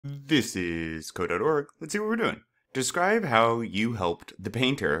This is code.org. Let's see what we're doing. Describe how you helped the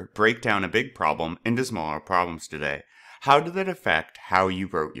painter break down a big problem into smaller problems today. How did that affect how you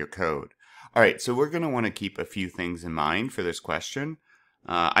wrote your code? All right, so we're going to want to keep a few things in mind for this question.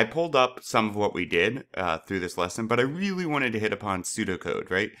 I pulled up some of what we did through this lesson, but I really wanted to hit upon pseudocode,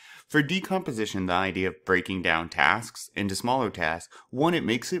 right? For decomposition, the idea of breaking down tasks into smaller tasks, one, it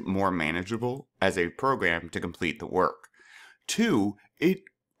makes it more manageable as a program to complete the work. Two, it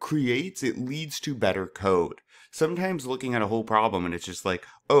leads to better code. Sometimes looking at a whole problem and it's just like,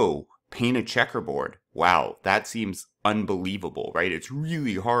 oh, paint a checkerboard. Wow, that seems unbelievable, right? It's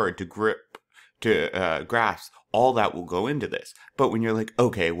really hard to grasp all that will go into this. But when you're like,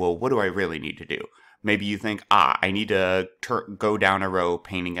 okay, well, what do I really need to do? Maybe you think, I need to go down a row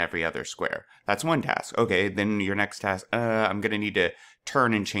painting every other square. That's one task. Okay, then your next task, I'm going to need to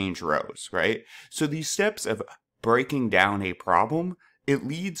turn and change rows, right? So these steps of breaking down a problem, it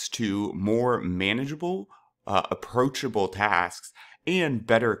leads to more manageable, approachable tasks and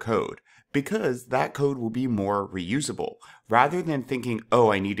better code, because that code will be more reusable. Rather than thinking,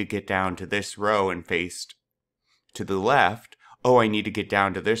 oh, I need to get down to this row and face to the left, oh, I need to get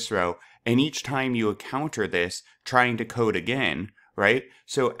down to this row, and each time you encounter this, trying to code again, right?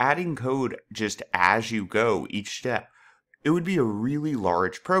 So adding code just as you go each step, it would be a really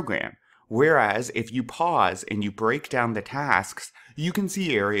large program. Whereas if you pause and you break down the tasks, you can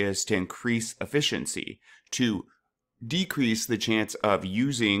see areas to increase efficiency, to decrease the chance of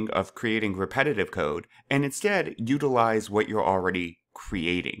creating repetitive code, and instead utilize what you're already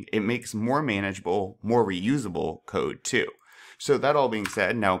creating. It makes more manageable, more reusable code too. So that all being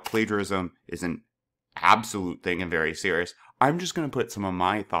said, now plagiarism is an absolute thing and very serious. I'm just going to put some of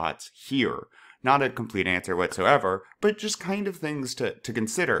my thoughts here. Not a complete answer whatsoever, but just kind of things to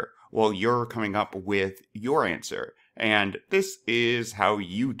consider while you're coming up with your answer. And this is how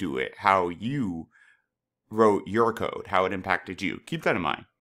you do it, how you wrote your code, how it impacted you. Keep that in mind.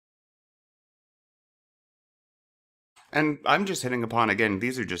 And I'm just hitting upon, again,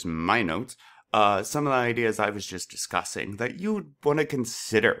 these are just my notes, some of the ideas I was just discussing that you would want to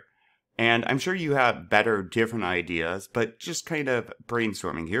consider. And I'm sure you have better, different ideas, but just kind of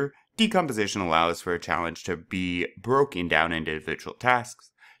brainstorming here. Decomposition allows for a challenge to be broken down into individual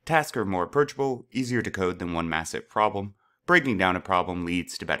tasks. Tasks are more approachable, easier to code than one massive problem. Breaking down a problem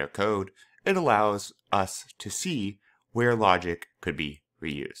leads to better code. It allows us to see where logic could be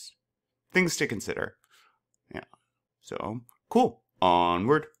reused. Things to consider. Yeah. So, cool.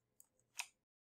 Onward.